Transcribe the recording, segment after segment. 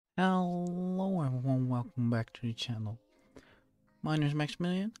Hello everyone, welcome back to the channel. My name is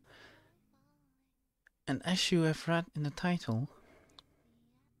Maximilian, and as you have read in the title,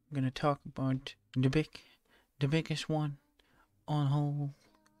 I'm gonna talk about the biggest one on whole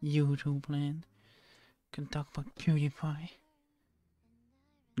YouTube land. Gonna talk about Pewdiepies,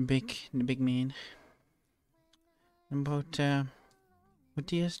 the big man, and about what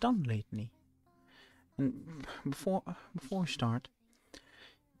he has done lately. And before we start,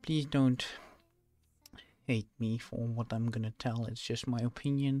 please don't hate me for what I'm gonna tell. It's just my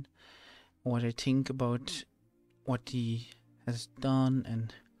opinion, what I think about what he has done,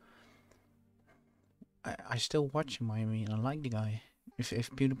 and I still watch him. I mean, I like the guy. If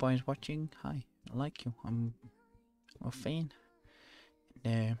PewDiePie is watching, hi, I like you. I'm a fan.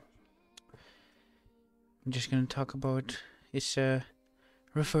 And, I'm just gonna talk about his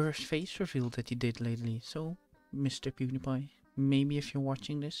reverse face reveal that he did lately. So, Mr. PewDiePie, maybe if you're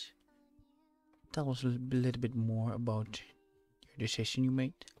watching this, tell us a little bit more about your decision you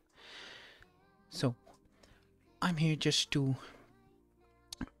made. So, I'm here just to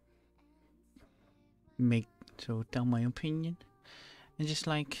tell my opinion, and just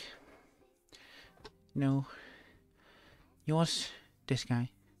like, he was this guy,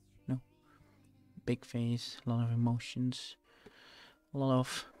 big face, a lot of emotions, a lot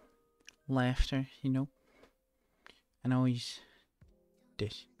of laughter, I know he's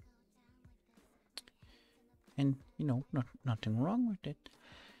this, and nothing wrong with it.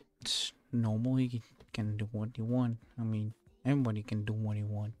 It's normal. He can do what he want. I mean, everybody can do what he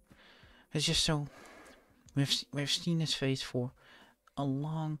want. It's just so we've seen his face for a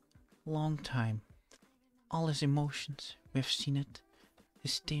long time. All his emotions, we've seen it.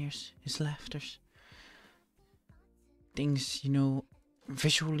 His tears, his laughters, things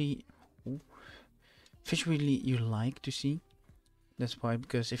visually you like to see. That's why,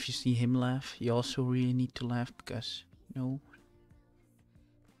 because if you see him laugh, you also really need to laugh, because if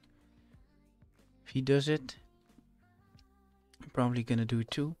he does it, I'm probably gonna do it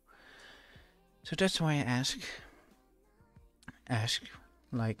too. So that's why I ask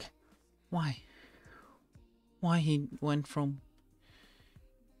like, why he went from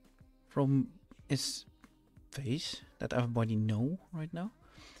his face that everybody know right now,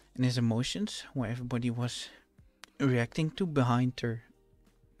 and his emotions, where everybody was reacting to behind their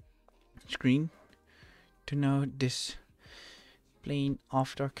screen, to now this plain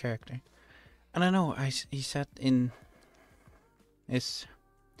after character. And I know he said in his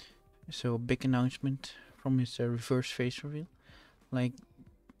big announcement from his reverse face reveal, like,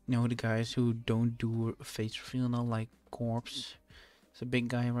 the guys who don't do a face reveal now, like Corpse, it's a big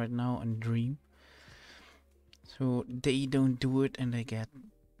guy right now, and Dream, so they don't do it and they get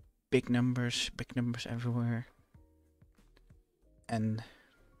big numbers everywhere. And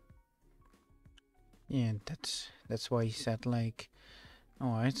yeah, that's why he said, like,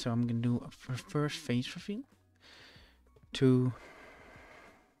 alright, so I'm gonna do a reverse face reveal to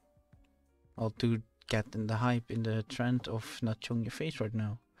get in the hype, in the trend of not showing your face right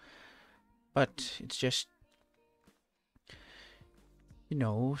now. But it's just,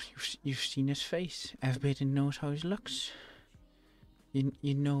 you've seen his face. Everybody knows how he looks. You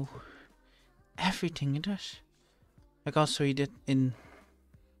know everything he does. Like, also he did in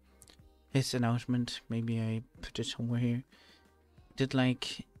his announcement, maybe I put it somewhere here, did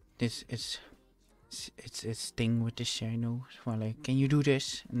like this, it's thing with the share, so like, can you do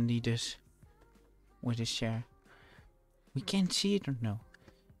this? And he does with his share. We can't see it right now.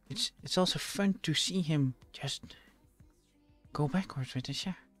 It's also fun to see him just go backwards with his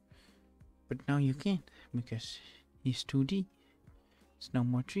share. But now you can't, because he's 2D. It's no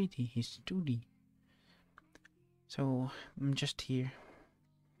more 3D, he's 2D. So I'm just here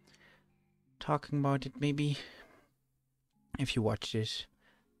talking about it. Maybe if you watch this,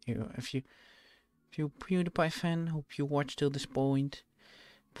 if you're a PewDiePie fan, hope you watch till this point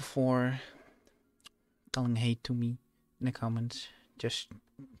before telling hate to me in the comments. Just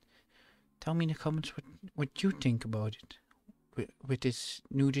tell me in the comments what you think about it, with this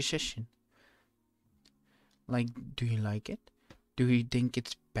new decision. Like, do you like it? Do you think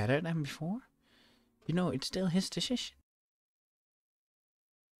it's better than before? It's still his decision.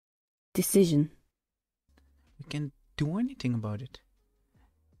 We can't do anything about it.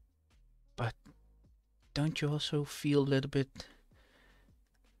 But don't you also feel a little bit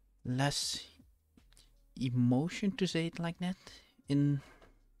less emotion, to say it like that, in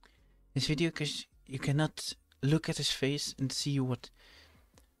this video? Because you cannot look at his face and see what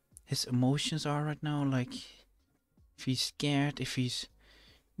his emotions are right now. Like, if he's scared, if he's,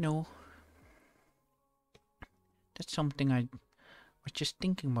 that's something I was just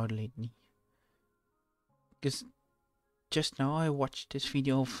thinking about lately. Because just now I watched this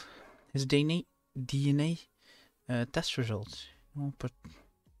video of his DNA test results. I'll put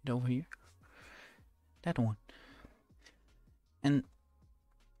it over here. That one. And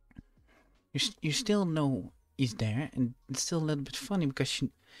you still know he's there, and it's still a little bit funny because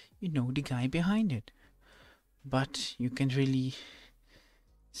you know the guy behind it. But you can really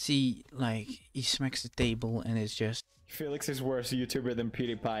see, like, he smacks the table and it's just... Felix is worse YouTuber than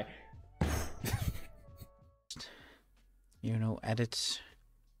PewDiePie. You know, edits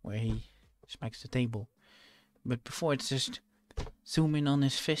where he smacks the table. But before, it's just zoom in on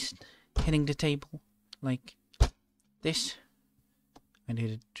his fist hitting the table like this. I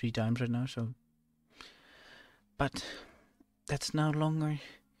did it 3 times right now, so... But that's no longer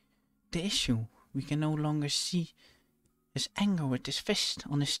the issue. We can no longer see his anger with his fist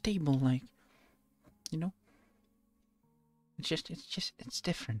on his table, like, you know? It's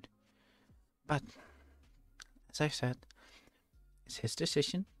different. But, as I said, it's his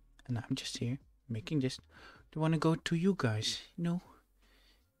decision, and I'm just here making this. Do want to go to you guys, you know?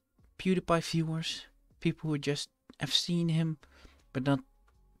 PewDiePie viewers, people who just have seen him, but not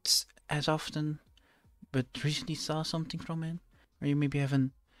as often, but recently saw something from him. Or you maybe have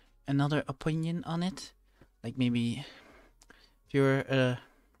another opinion on it. Like maybe if you're a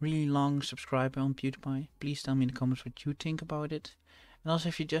really long subscriber on PewDiePie, please tell me in the comments what you think about it. And also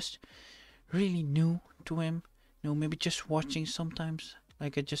if you're just really new to him, you know, maybe just watching sometimes,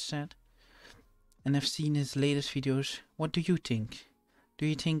 like I just said, and have seen his latest videos, what do you think? Do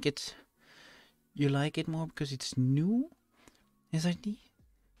you think you like it more because it's new? His ID?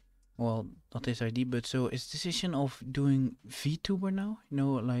 Well, not his ID, but so his decision of doing VTuber now, you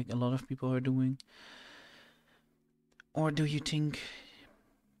know, like a lot of people are doing. Or do you think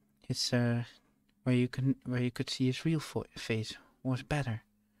it's where you could see his real face was better?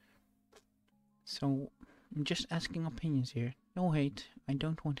 So I'm just asking opinions here. No hate. I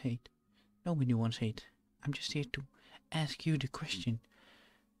don't want hate. Nobody wants hate. I'm just here to ask you the question.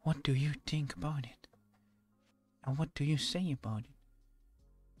 What do you think about it? And what do you say about it?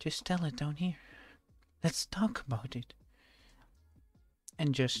 Just tell it down here. Let's talk about it.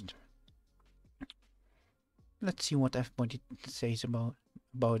 And just let's see what everybody says about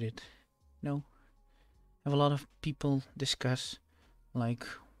it. No, have a lot of people discuss like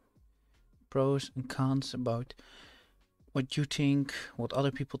pros and cons about what you think, what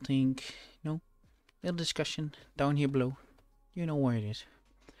other people think. You know, little discussion down here below. You know where it is.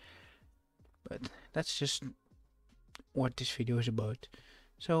 But that's just what this video is about.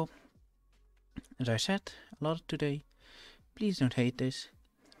 So, as I said a lot today, please don't hate this.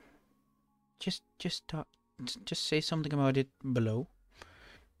 Just say something about it below.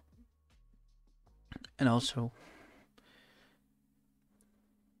 And also,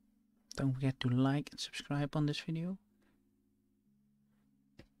 don't forget to like and subscribe on this video.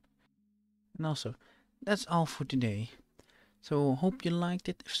 And also, that's all for today. So, hope you liked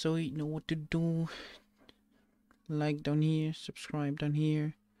it. If so, you know what to do. Like down here, subscribe down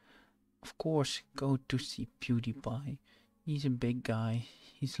here. Of course, go to see PewDiePie. He's a big guy.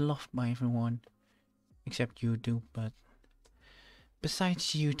 He's loved by everyone. Except YouTube, but besides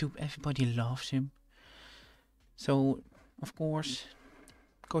YouTube, everybody loves him. So, of course,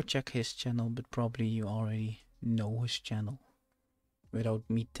 go check his channel, but probably you already know his channel without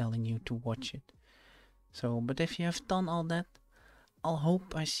me telling you to watch it. So, but if you have done all that, I'll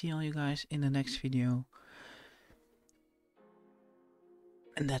hope I see all you guys in the next video.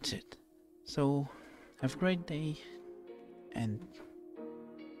 And that's it. So, have a great day, and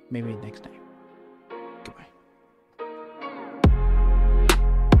maybe next time.